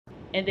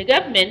And the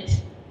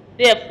government,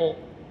 therefore,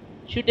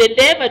 should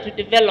endeavor to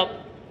develop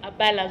a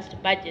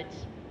balanced budget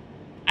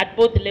at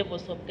both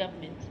levels of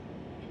government,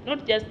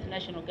 not just the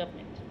national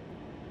government.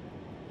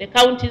 The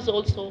counties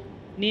also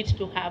need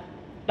to have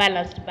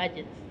balanced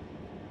budgets,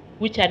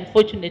 which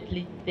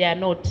unfortunately they are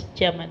not,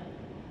 Chairman.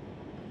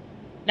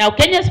 Now,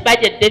 Kenya's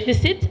budget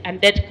deficit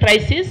and debt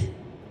crisis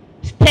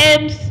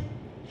stems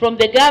from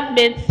the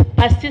government's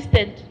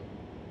persistent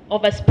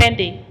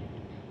overspending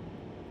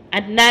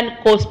and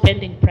non-core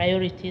spending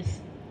priorities.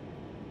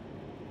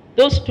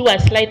 Those two are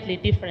slightly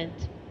different.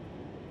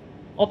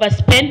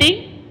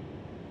 Overspending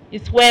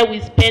is where we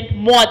spend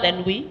more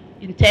than we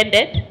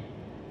intended,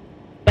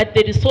 but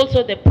there is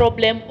also the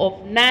problem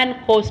of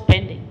non-core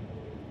spending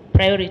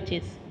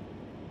priorities.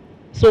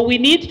 So we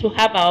need to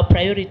have our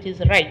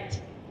priorities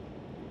right.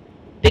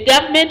 The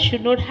government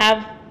should not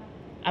have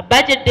a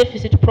budget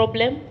deficit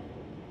problem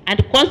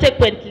and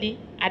consequently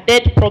a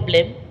debt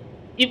problem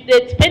if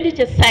the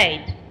expenditure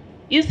side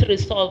is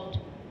resolved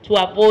to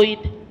avoid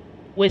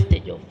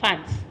wastage of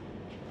funds.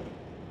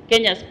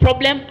 Kenya's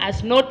problem,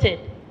 as noted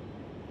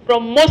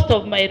from most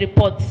of my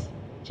reports,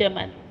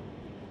 Chairman,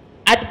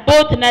 at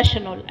both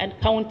national and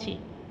county,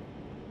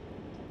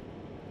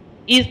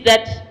 is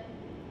that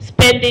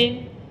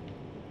spending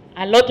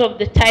a lot of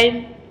the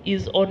time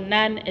is on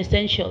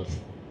non-essentials,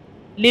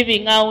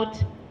 leaving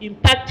out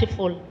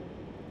impactful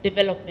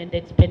development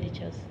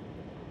expenditures.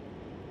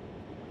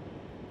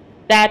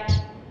 That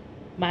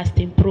must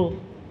improve.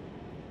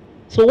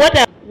 So what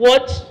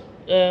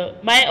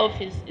my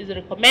office is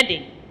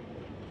recommending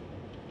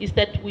is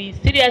that we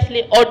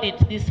seriously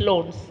audit these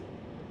loans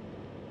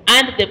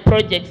and the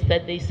projects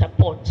that they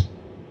support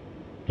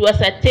to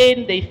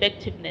ascertain the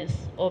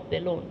effectiveness of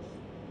the loans.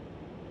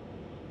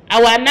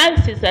 Our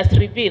analysis has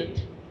revealed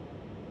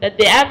that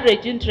the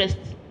average interest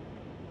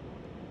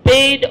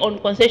paid on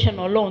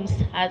concessional loans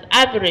has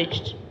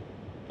averaged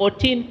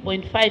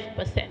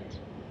 14.5%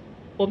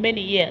 for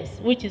many years,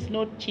 which is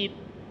not cheap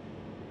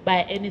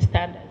by any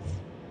standards.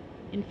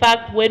 In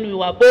fact, when we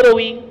were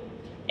borrowing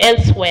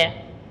elsewhere,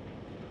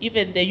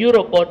 even the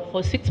Eurobond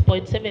for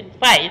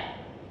 6.75,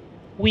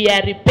 we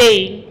are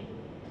repaying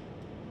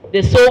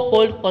the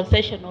so-called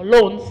concessional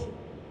loans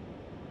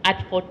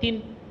at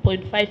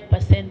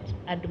 14.5%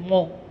 and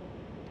more.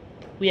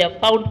 We have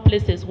found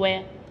places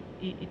where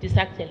it is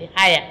actually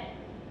higher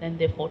than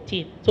the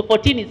 14. So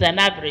 14 is an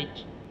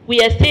average.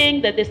 We are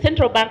saying that the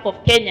Central Bank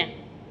of Kenya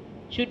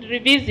should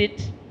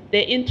revisit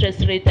the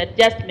interest rate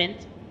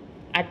adjustment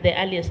at the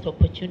earliest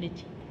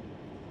opportunity.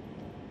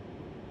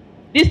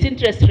 This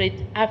interest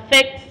rate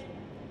affects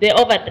the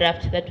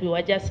overdraft that we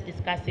were just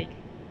discussing.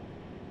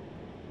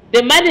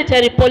 The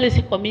Monetary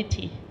Policy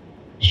Committee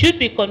should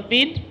be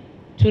convened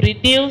to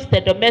reduce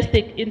the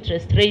domestic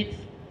interest rates,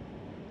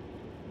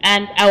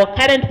 and our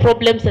current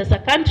problems as a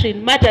country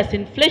in matters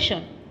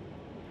inflation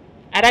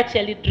are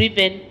actually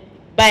driven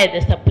by the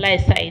supply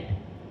side,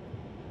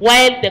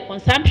 while the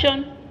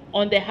consumption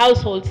on the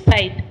household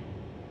side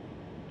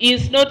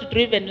is not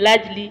driven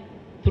largely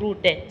through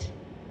debt.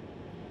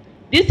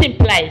 This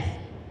implies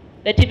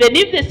that even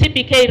if the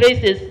CBK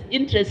raises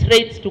interest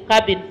rates to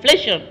curb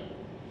inflation,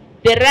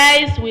 the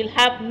rise will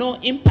have no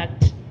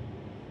impact,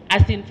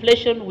 as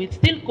inflation will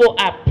still go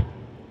up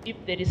if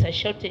there is a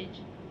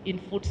shortage in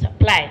food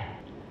supply.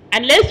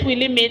 Unless we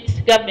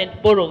limit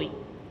government borrowing,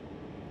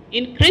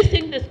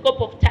 increasing the scope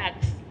of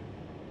tax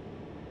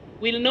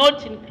will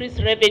not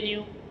increase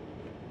revenue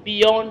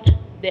beyond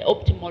the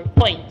optimal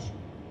point.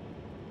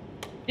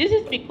 This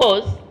is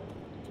because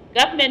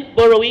government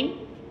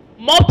borrowing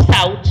mops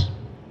out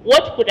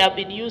what could have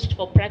been used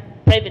for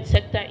private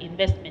sector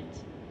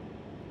investments.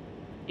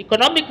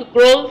 Economic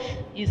growth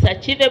is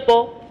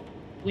achievable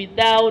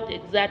without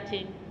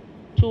exerting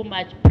too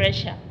much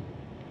pressure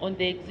on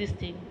the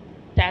existing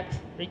tax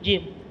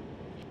regime.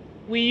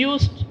 We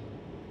used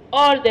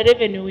all the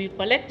revenue we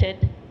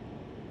collected.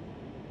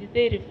 Did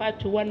they refer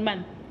to 1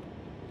 month?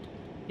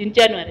 In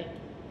January,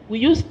 we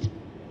used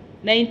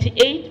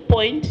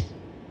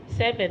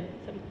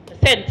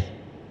 98.7%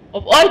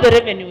 of all the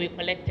revenue we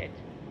collected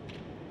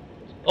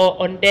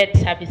on debt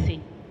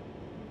servicing.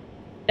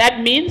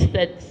 That means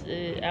that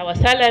our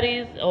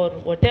salaries or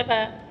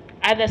whatever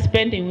other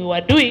spending we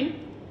were doing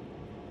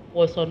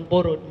was on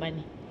borrowed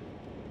money.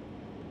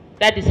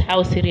 That is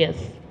how serious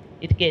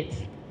it gets.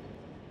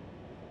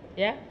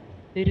 Yeah,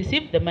 they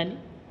received the money,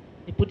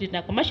 they put it in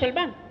a commercial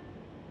bank.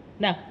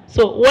 Now,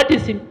 so what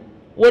is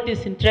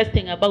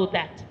interesting about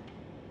that?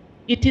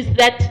 It is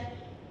that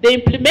the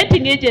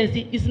implementing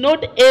agency is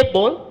not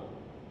able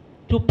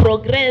to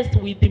progress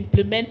with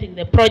implementing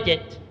the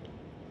project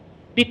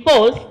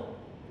because,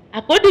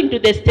 according to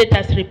the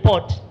status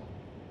report,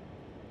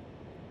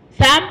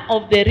 some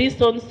of the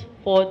reasons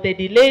for the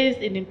delays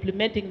in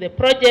implementing the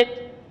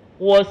project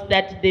was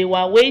that they were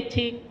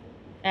awaiting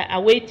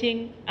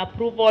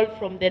approval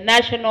from the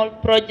National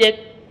Project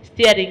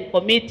Steering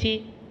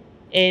Committee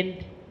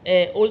and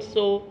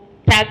also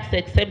tax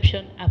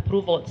exemption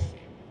approvals.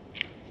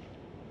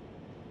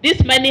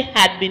 This money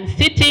had been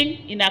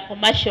sitting in a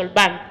commercial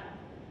bank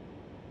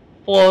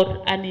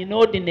for an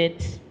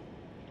inordinate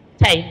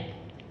time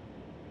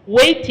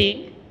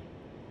waiting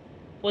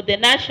for the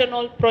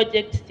National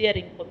Project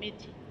Steering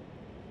Committee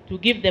to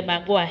give them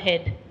a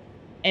go-ahead,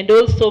 and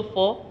also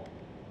for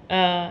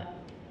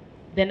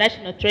the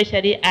National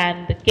Treasury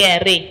and the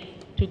KRA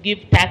to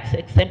give tax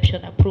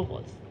exemption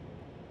approvals.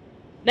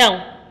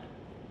 Now,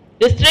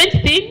 the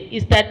strange thing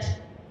is that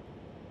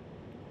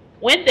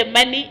when the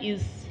money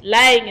is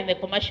lying in the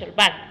commercial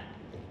bank,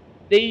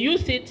 they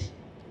use it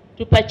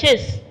to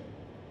purchase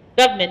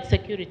government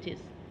securities.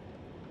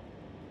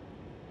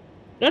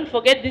 Don't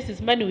forget, this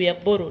is money we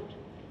have borrowed.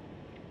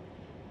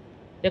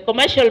 The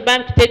commercial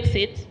bank takes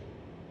it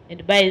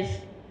and buys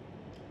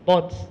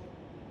bonds.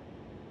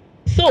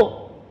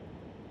 So,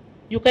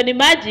 you can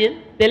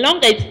imagine, the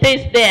longer it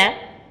stays there,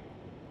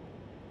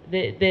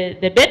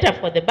 the better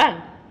for the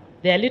bank.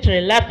 They are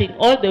literally laughing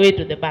all the way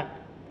to the bank.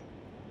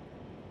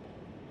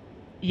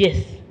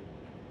 Yes.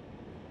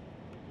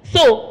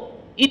 So,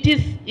 it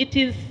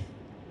is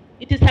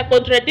a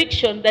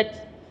contradiction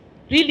that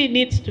really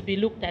needs to be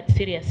looked at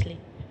seriously.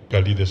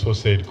 The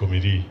so-said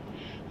committee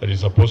that is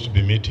supposed to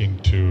be meeting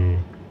to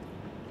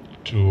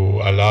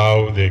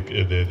allow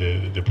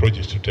the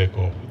projects to take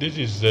off. This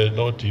is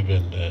not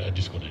even a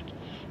disconnect.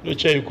 No,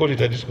 Chair, you call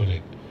it a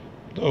disconnect.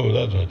 No,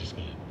 that's not a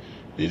disconnect.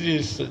 This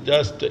is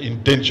just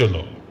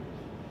intentional.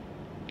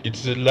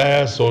 It's a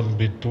liaison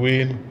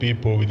between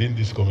people within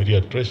this committee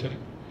at Treasury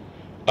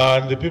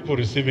and the people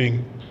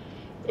receiving,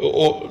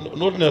 or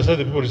not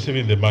necessarily the people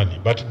receiving the money,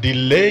 but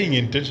delaying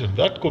intention.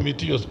 That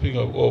committee you're speaking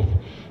of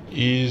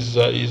is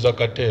a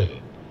cartel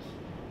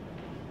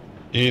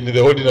in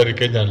the ordinary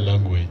Kenyan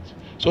language.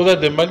 So that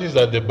the money is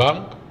at the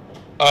bank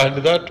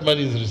and that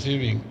money is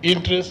receiving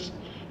interest,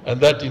 and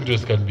that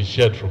interest can be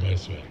shared from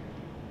elsewhere.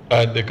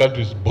 And the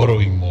country is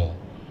borrowing more.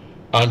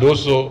 And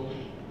also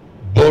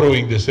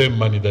borrowing the same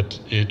money that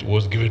it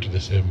was given to the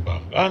same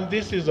bank. And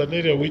this is an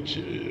area which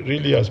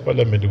really as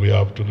Parliament we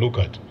have to look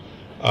at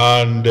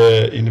and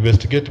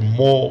investigate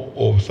more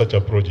of such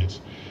a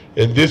projects.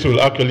 And this will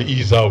actually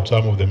ease out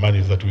some of the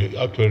monies that we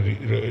actually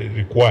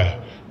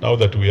require now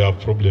that we have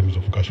problems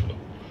of cash flow.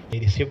 They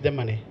receive the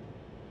money,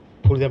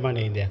 put the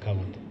money in the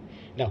account.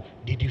 Now,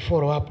 did you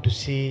follow up to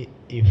see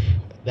if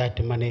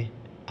that money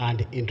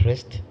earned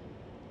interest?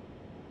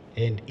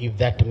 And if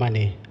that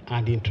money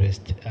earned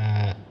interest,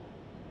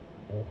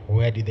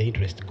 where did the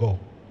interest go?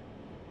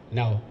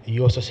 Now,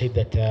 you also said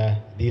that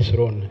this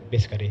loan,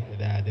 basically,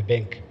 the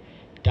bank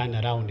turned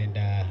around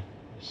and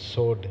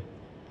sold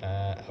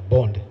a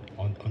bond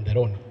on the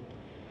loan.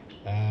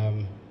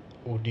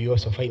 Would you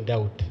also find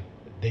out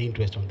the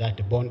interest on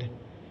that bond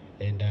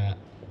and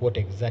what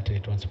exactly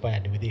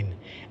transpired within?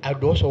 I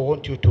would also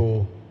want you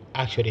to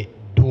actually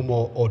do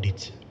more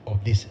audits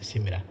of this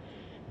similar,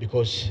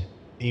 because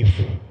if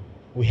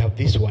we have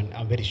this one,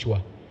 I'm very sure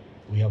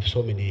we have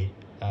so many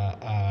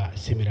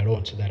similar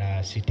loans that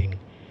are sitting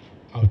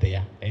out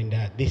there, and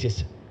this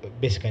is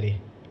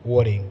basically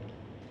worrying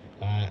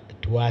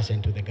to us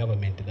and to the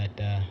government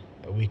that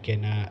we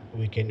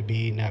can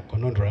be in a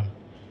conundrum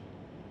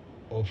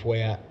of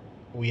where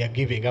we are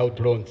giving out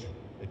loans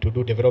to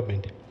do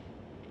development,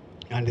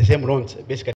 and the same loans basically